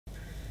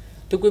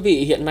Thưa quý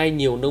vị, hiện nay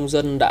nhiều nông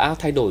dân đã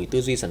thay đổi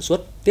tư duy sản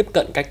xuất, tiếp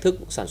cận cách thức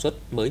sản xuất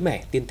mới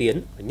mẻ, tiên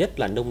tiến, nhất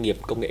là nông nghiệp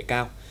công nghệ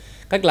cao.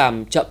 Cách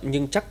làm chậm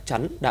nhưng chắc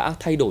chắn đã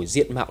thay đổi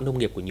diện mạo nông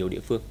nghiệp của nhiều địa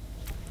phương.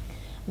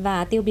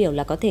 Và tiêu biểu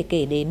là có thể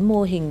kể đến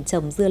mô hình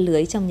trồng dưa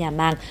lưới trong nhà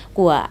màng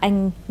của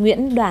anh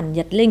Nguyễn Đoàn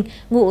Nhật Linh,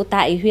 ngụ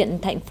tại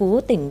huyện Thạnh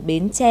Phú, tỉnh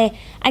Bến Tre.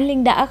 Anh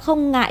Linh đã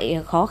không ngại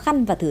khó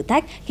khăn và thử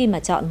thách khi mà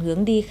chọn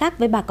hướng đi khác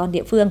với bà con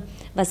địa phương.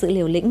 Và sự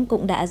liều lĩnh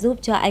cũng đã giúp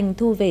cho anh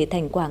thu về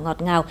thành quả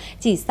ngọt ngào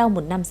chỉ sau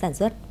 1 năm sản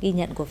xuất, ghi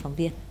nhận của phóng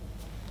viên.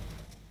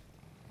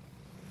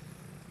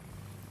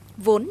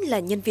 Vốn là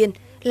nhân viên,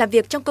 làm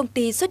việc trong công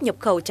ty xuất nhập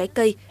khẩu trái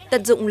cây,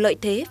 tận dụng lợi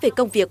thế về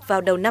công việc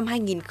vào đầu năm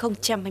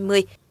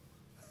 2020.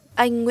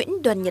 Anh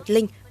Nguyễn Đoàn Nhật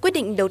Linh quyết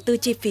định đầu tư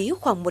chi phí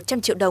khoảng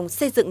 100 triệu đồng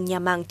xây dựng nhà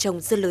màng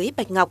trồng dưa lưới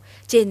Bạch Ngọc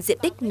trên diện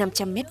tích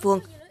 500 m².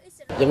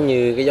 Giống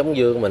như cái giống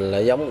dưa của mình là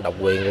giống độc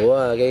quyền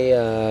của cái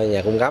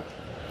nhà cung cấp.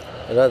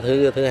 Đó,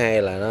 thứ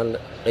hai là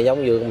cái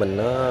giống dưa của mình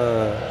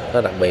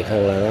nó đặc biệt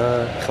hơn là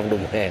nó không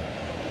đụng hàng.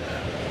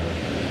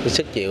 Cái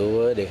sức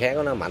chịu đề kháng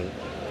của nó mạnh,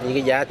 với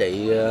cái giá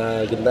trị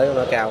kinh tế của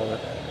nó cao nữa.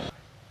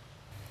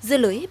 Dưa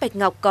lưới Bạch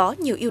Ngọc có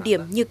nhiều ưu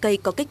điểm như cây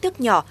có kích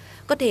thước nhỏ,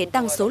 có thể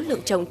tăng số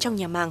lượng trồng trong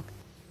nhà màng.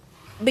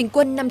 Bình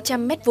quân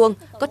 500 m²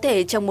 có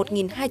thể trồng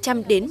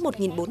 1.200 đến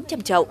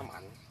 1.400 chậu.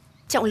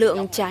 Trọng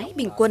lượng trái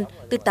bình quân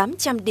từ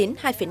 800 đến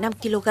 2,5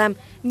 kg,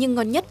 nhưng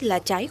ngon nhất là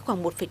trái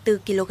khoảng 1,4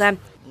 kg.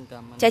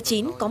 Trái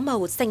chín có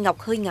màu xanh ngọc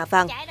hơi ngả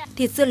vàng,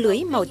 thịt dưa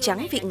lưới màu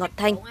trắng vị ngọt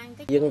thanh.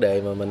 Vấn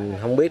đề mà mình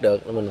không biết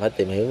được, mình phải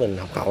tìm hiểu, mình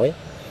học hỏi.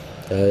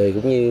 Rồi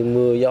cũng như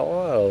mưa gió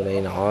rồi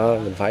này nọ,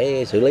 mình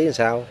phải xử lý làm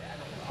sao.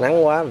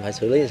 Nắng quá mình phải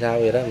xử lý làm sao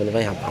vậy đó, mình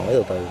phải học hỏi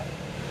từ từ.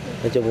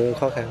 Nói chung cũng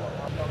khó khăn.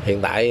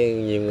 Hiện tại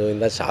nhiều người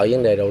ta sợ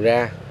vấn đề đầu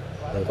ra,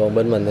 còn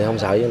bên mình thì không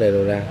sợ vấn đề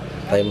đầu ra.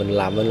 Tại mình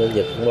làm bên lĩnh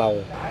vực cũng lâu,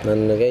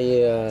 nên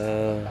cái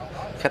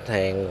khách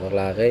hàng hoặc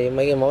là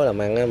mấy cái mối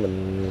làm ăn á,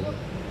 mình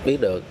biết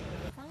được.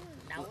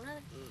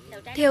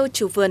 Theo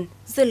chủ vườn,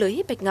 dưa lưới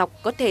Bạch Ngọc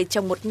có thể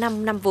trồng 1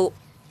 năm 5 vụ.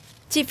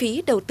 Chi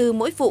phí đầu tư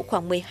mỗi vụ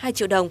khoảng 12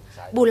 triệu đồng,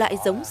 bù lại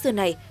giống dưa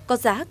này có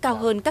giá cao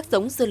hơn các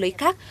giống dưa lưới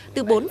khác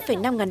từ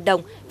 4,5 ngàn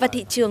đồng và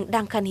thị trường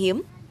đang khan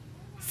hiếm.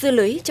 Dưa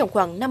lưới trồng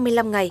khoảng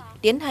 55 ngày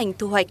tiến hành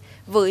thu hoạch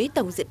với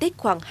tổng diện tích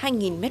khoảng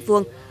 2.000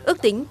 m².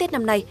 Ước tính Tết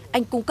năm nay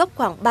anh cung cấp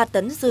khoảng 3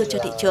 tấn dưa cho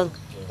thị trường.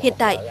 Hiện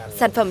tại,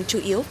 sản phẩm chủ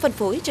yếu phân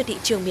phối cho thị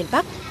trường miền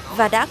Bắc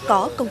và đã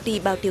có công ty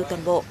bao tiêu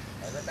toàn bộ.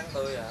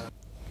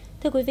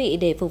 Thưa quý vị,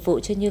 để phục vụ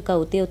cho nhu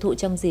cầu tiêu thụ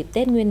trong dịp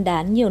Tết Nguyên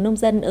đán, nhiều nông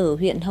dân ở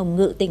huyện Hồng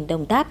Ngự, tỉnh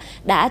Đồng Tháp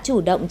đã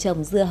chủ động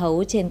trồng dưa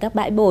hấu trên các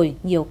bãi bồi,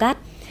 nhiều cát.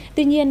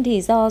 Tuy nhiên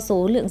thì do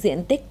số lượng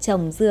diện tích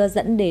trồng dưa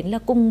dẫn đến là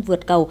cung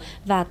vượt cầu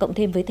và cộng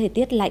thêm với thời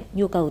tiết lạnh,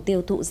 nhu cầu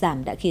tiêu thụ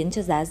giảm đã khiến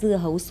cho giá dưa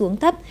hấu xuống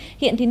thấp.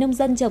 Hiện thì nông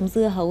dân trồng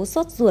dưa hấu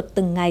sốt ruột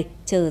từng ngày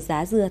chờ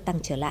giá dưa tăng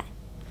trở lại.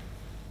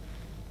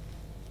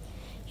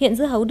 Hiện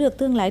dưa hấu được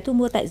thương lái thu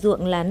mua tại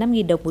ruộng là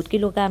 5.000 đồng 1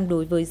 kg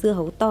đối với dưa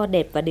hấu to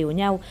đẹp và đều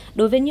nhau.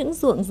 Đối với những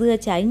ruộng dưa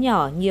trái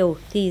nhỏ nhiều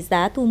thì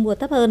giá thu mua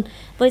thấp hơn.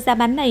 Với giá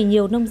bán này,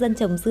 nhiều nông dân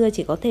trồng dưa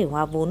chỉ có thể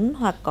hòa vốn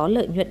hoặc có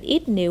lợi nhuận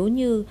ít nếu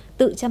như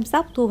tự chăm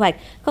sóc, thu hoạch,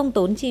 không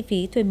tốn chi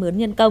phí thuê mướn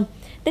nhân công.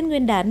 Tết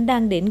Nguyên đán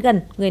đang đến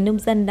gần, người nông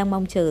dân đang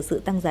mong chờ sự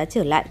tăng giá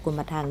trở lại của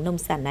mặt hàng nông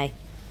sản này.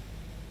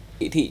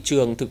 Thị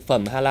trường thực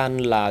phẩm Hà Lan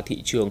là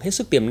thị trường hết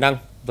sức tiềm năng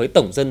với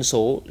tổng dân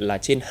số là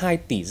trên 2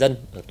 tỷ dân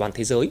ở toàn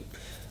thế giới.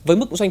 Với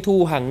mức doanh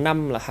thu hàng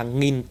năm là hàng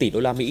nghìn tỷ đô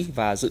la Mỹ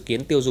và dự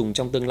kiến tiêu dùng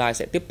trong tương lai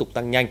sẽ tiếp tục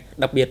tăng nhanh,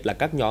 đặc biệt là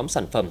các nhóm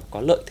sản phẩm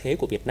có lợi thế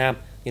của Việt Nam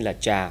như là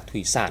trà,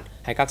 thủy sản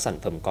hay các sản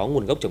phẩm có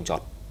nguồn gốc trồng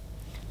trọt.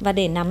 Và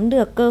để nắm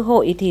được cơ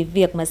hội thì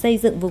việc mà xây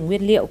dựng vùng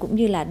nguyên liệu cũng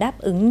như là đáp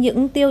ứng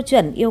những tiêu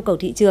chuẩn yêu cầu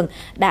thị trường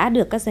đã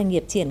được các doanh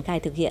nghiệp triển khai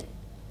thực hiện.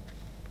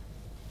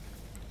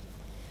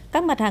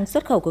 Các mặt hàng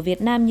xuất khẩu của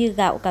Việt Nam như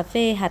gạo, cà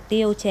phê, hạt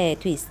tiêu, chè,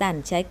 thủy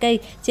sản, trái cây,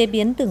 chế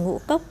biến từ ngũ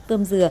cốc,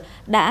 cơm dừa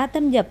đã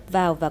thâm nhập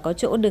vào và có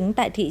chỗ đứng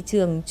tại thị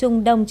trường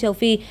Trung Đông châu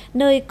Phi,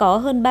 nơi có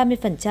hơn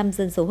 30%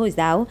 dân số Hồi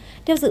giáo.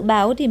 Theo dự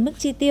báo thì mức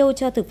chi tiêu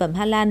cho thực phẩm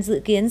Hà Lan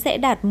dự kiến sẽ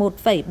đạt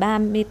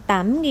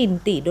 1,38 nghìn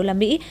tỷ đô la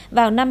Mỹ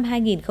vào năm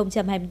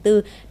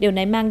 2024. Điều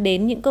này mang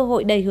đến những cơ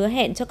hội đầy hứa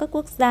hẹn cho các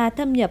quốc gia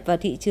thâm nhập vào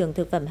thị trường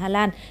thực phẩm Hà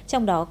Lan,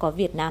 trong đó có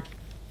Việt Nam.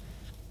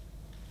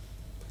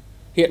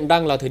 Hiện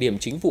đang là thời điểm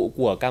chính vụ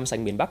của cam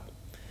sành miền Bắc.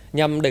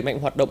 Nhằm đẩy mạnh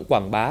hoạt động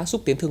quảng bá,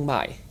 xúc tiến thương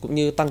mại cũng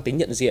như tăng tính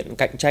nhận diện,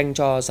 cạnh tranh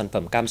cho sản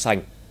phẩm cam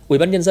sành, Ủy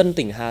ban Nhân dân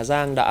tỉnh Hà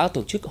Giang đã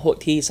tổ chức hội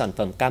thi sản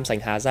phẩm cam sành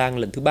Hà Giang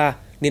lần thứ 3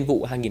 niên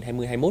vụ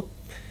 2020-21.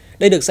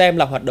 Đây được xem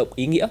là hoạt động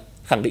ý nghĩa,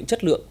 khẳng định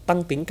chất lượng,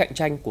 tăng tính cạnh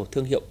tranh của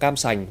thương hiệu cam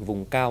sành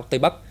vùng cao Tây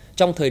Bắc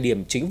trong thời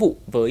điểm chính vụ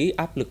với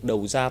áp lực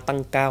đầu ra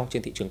tăng cao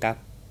trên thị trường cam.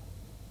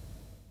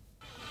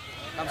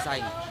 Cam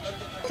sành.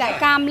 Trại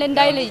cam lên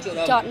đây là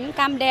chọn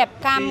cam đẹp,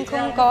 cam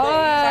không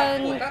có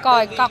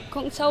còi cọc,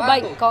 không sâu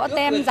bệnh, có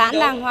tem dán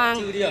đàng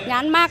hoàng,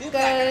 nhãn mác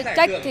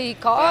check thì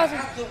có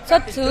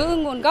xuất xứ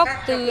nguồn gốc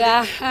từ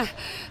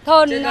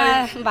thôn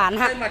bản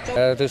Hạ.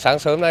 Từ sáng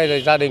sớm nay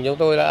thì gia đình chúng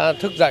tôi đã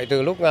thức dậy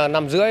từ lúc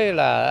 5:30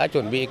 là đã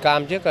chuẩn bị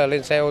cam trước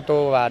lên xe ô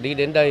tô và đi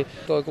đến đây.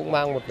 Tôi cũng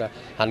mang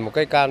hẳn một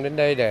cây cam đến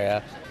đây để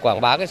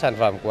quảng bá cái sản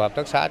phẩm của hợp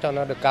tác xã cho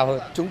nó được cao hơn.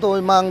 Chúng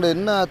tôi mang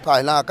đến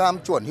phải là cam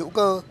chuẩn hữu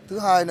cơ. Thứ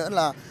hai nữa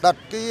là đặt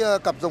cái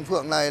cặp rồng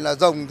phượng này là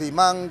rồng thì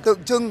mang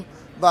tượng trưng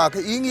và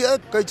cái ý nghĩa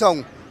cây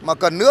trồng, mà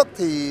cần nước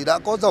thì đã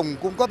có rồng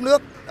cung cấp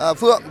nước.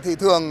 Phượng thì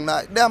thường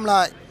lại đem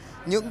lại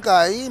những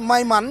cái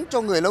may mắn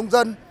cho người nông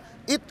dân,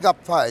 ít gặp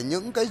phải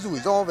những cái rủi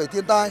ro về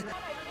thiên tai.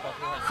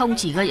 Không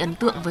chỉ gây ấn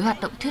tượng với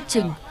hoạt động thuyết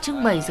trình,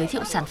 trưng bày giới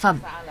thiệu sản phẩm,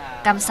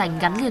 cam sành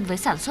gắn liền với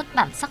sản xuất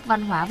bản sắc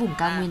văn hóa vùng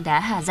cao nguyên đá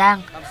Hà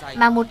Giang,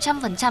 mà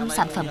 100%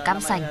 sản phẩm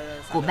cam sành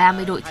của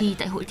 30 đội thi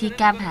tại Hội thi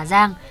Cam Hà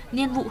Giang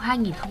niên vụ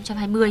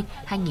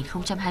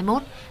 2020-2021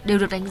 đều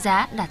được đánh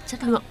giá đạt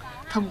chất lượng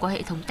thông qua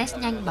hệ thống test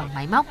nhanh bằng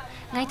máy móc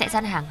ngay tại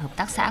gian hàng hợp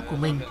tác xã của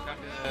mình.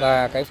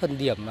 Và cái phần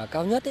điểm mà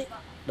cao nhất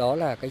đó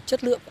là cái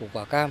chất lượng của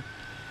quả cam.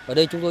 Ở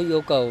đây chúng tôi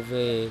yêu cầu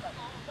về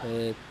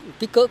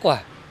kích cỡ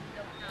quả.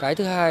 Cái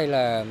thứ hai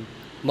là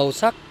màu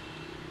sắc,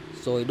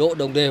 rồi độ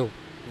đồng đều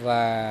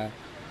và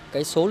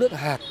cái số lượng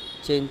hạt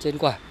trên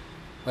quả.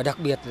 Và đặc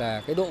biệt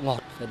là cái độ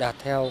ngọt phải đạt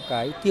theo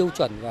cái tiêu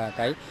chuẩn và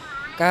cái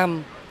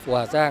cam của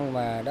Hà Giang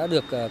mà đã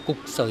được Cục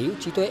Sở hữu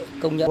trí tuệ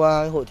công nhận.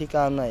 Qua hội thi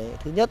cam này,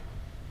 thứ nhất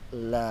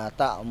là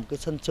tạo một cái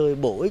sân chơi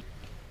bổ ích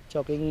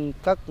cho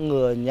các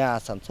người nhà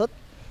sản xuất,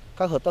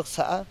 các hợp tác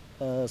xã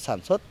sản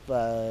xuất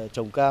và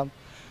trồng cam.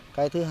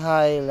 Cái thứ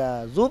hai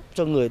là giúp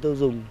cho người tiêu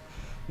dùng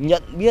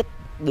nhận biết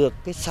được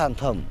cái sản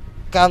phẩm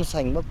cam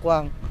sành Bắc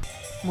Quang.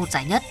 1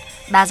 giải nhất,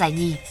 3 giải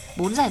nhì,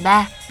 4 giải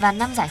ba và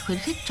 5 giải khuyến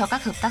khích cho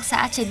các hợp tác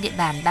xã trên địa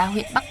bàn 3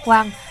 huyện Bắc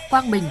Quang,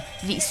 Quang Bình,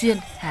 Vị Xuyên,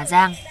 Hà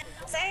Giang.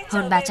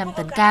 Hơn 300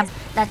 tấn cam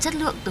đạt chất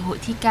lượng từ Hội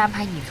thi Cam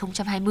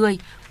 2020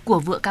 của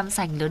vựa cam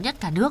sành lớn nhất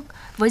cả nước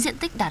với diện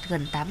tích đạt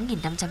gần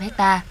 8.500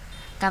 ha.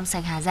 Cam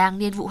sành Hà Giang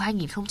niên vụ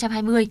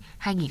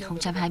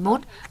 2020-2021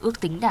 ước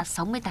tính đạt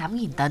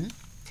 68.000 tấn.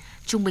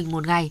 Trung bình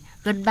một ngày,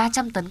 gần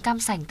 300 tấn cam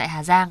sành tại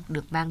Hà Giang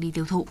được mang đi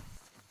tiêu thụ.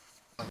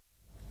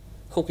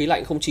 Không khí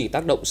lạnh không chỉ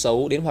tác động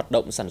xấu đến hoạt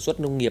động sản xuất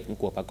nông nghiệp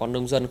của bà con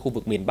nông dân khu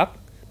vực miền Bắc,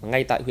 mà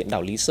ngay tại huyện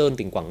đảo Lý Sơn,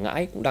 tỉnh Quảng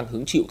Ngãi cũng đang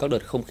hứng chịu các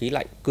đợt không khí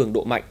lạnh cường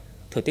độ mạnh.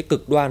 Thời tiết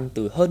cực đoan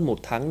từ hơn 1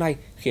 tháng nay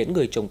khiến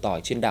người trồng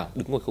tỏi trên đảo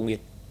đứng ngồi không yên.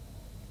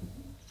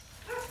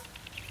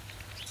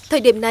 Thời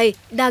điểm này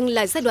đang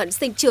là giai đoạn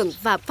sinh trưởng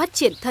và phát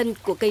triển thân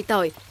của cây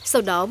tỏi,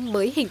 sau đó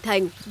mới hình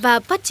thành và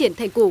phát triển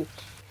thành củ.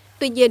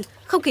 Tuy nhiên,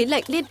 không khí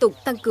lạnh liên tục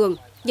tăng cường,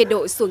 nhiệt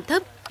độ xuống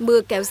thấp,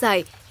 mưa kéo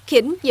dài,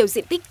 khiến nhiều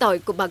diện tích tỏi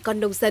của bà con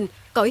nông dân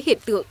có hiện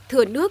tượng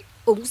thừa nước,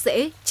 úng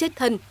rễ, chết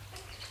thân.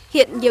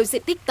 Hiện nhiều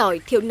diện tích tỏi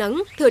thiếu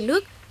nắng, thừa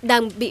nước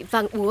đang bị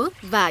vàng úa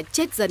và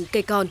chết dần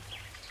cây con.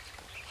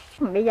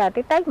 Bây giờ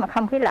tới Tết mà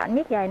không khí lạnh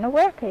miết dài nó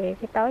quét thì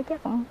cái tỏi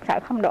chắc cũng sợ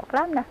không đọt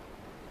lắm đâu.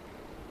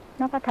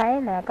 Nó có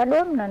thể là có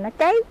đốm là nó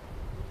cháy.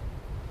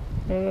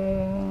 Thì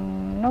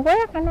nó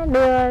quét nó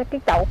đưa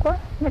cái chậu của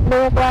nó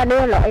đưa qua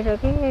đưa lại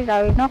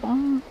rồi nó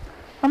cũng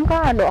không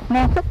có đọt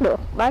năng suất được,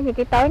 bởi vì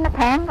cái tỏi nó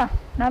tháng rồi,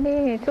 nó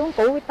mới xuống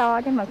củ cái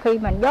to, chứ mà khi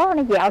mình gió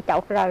nó dạo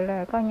chậu rồi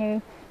là coi như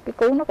cái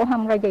củ nó cũng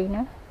không ra gì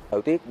nữa.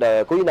 Thời tiết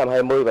cuối năm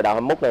 20 và đầu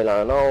 21 này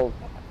là nó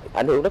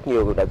ảnh hưởng rất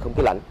nhiều đợt không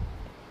khí lạnh,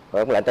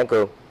 không lạnh tăng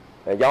cường,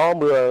 gió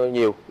mưa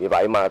nhiều, vì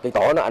vậy mà cây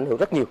tỏi nó ảnh hưởng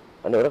rất nhiều,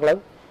 ảnh hưởng rất lớn,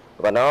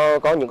 và nó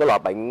có những cái loại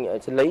bệnh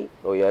sinh lý,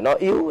 rồi nó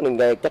yếu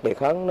nên chất đề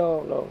kháng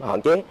nó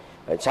hạn chế,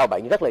 sau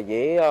bệnh rất là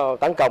dễ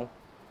tấn công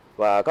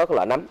và có cái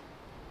loại nấm.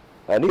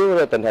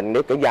 Nếu tình hình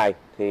nếu kéo dài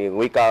thì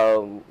nguy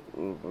cơ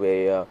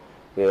về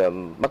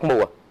mất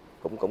mùa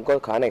cũng có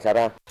khả năng xảy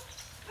ra.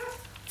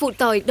 Vụ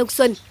tỏi đông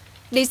xuân,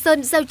 Lý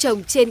Sơn gieo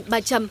trồng trên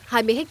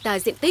 320 ha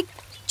diện tích.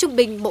 Trung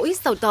bình mỗi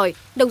sào tỏi,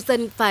 nông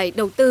dân phải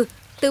đầu tư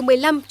từ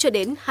 15 cho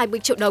đến 20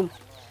 triệu đồng.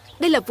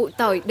 Đây là vụ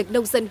tỏi được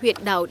nông dân huyện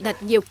đảo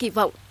đặt nhiều kỳ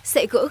vọng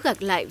sẽ gỡ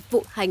gạc lại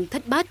vụ hành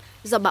thất bát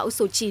do bão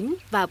số 9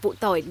 và vụ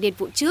tỏi niên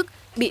vụ trước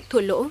bị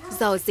thua lỗ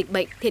do dịch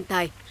bệnh thiên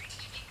tai.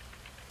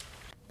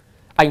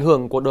 Ảnh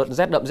hưởng của đợt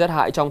rét đậm rét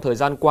hại trong thời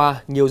gian qua,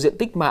 nhiều diện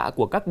tích mạ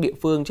của các địa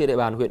phương trên địa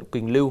bàn huyện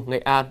Quỳnh Lưu, Nghệ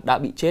An đã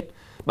bị chết.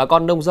 Bà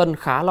con nông dân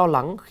khá lo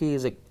lắng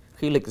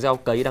khi lịch gieo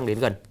cấy đang đến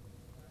gần.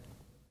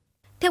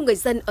 Theo người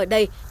dân ở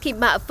đây, thì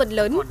mạ phần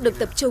lớn được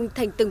tập trung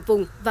thành từng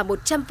vùng và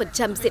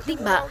 100% diện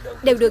tích mạ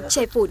đều được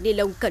che phủ ni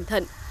lông cẩn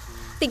thận.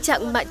 Tình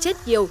trạng mạ chết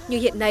nhiều như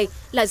hiện nay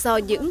là do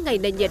những ngày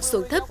nền nhiệt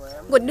xuống thấp,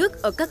 nguồn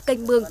nước ở các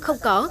kênh mương không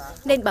có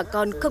nên bà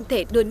con không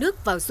thể đưa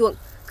nước vào ruộng,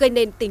 gây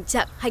nên tình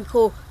trạng hanh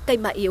khô, cây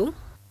mạ yếu.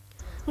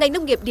 Ngành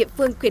nông nghiệp địa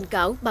phương khuyến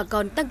cáo bà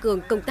con tăng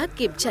cường công tác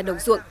kiểm tra đồng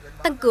ruộng,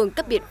 tăng cường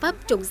các biện pháp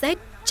chống rét,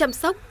 chăm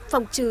sóc,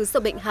 phòng trừ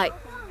sâu bệnh hại.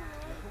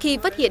 Khi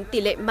phát hiện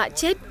tỷ lệ mạ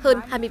chết hơn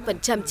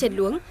 20% trên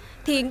luống,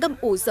 thì ngâm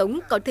ủ giống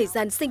có thời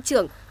gian sinh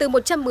trưởng từ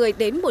 110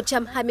 đến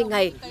 120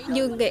 ngày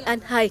như Nghệ An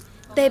 2,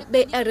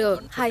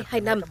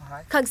 TBR225,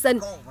 Khang Dân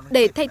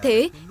để thay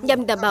thế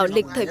nhằm đảm bảo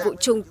lịch thời vụ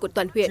chung của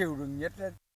toàn huyện.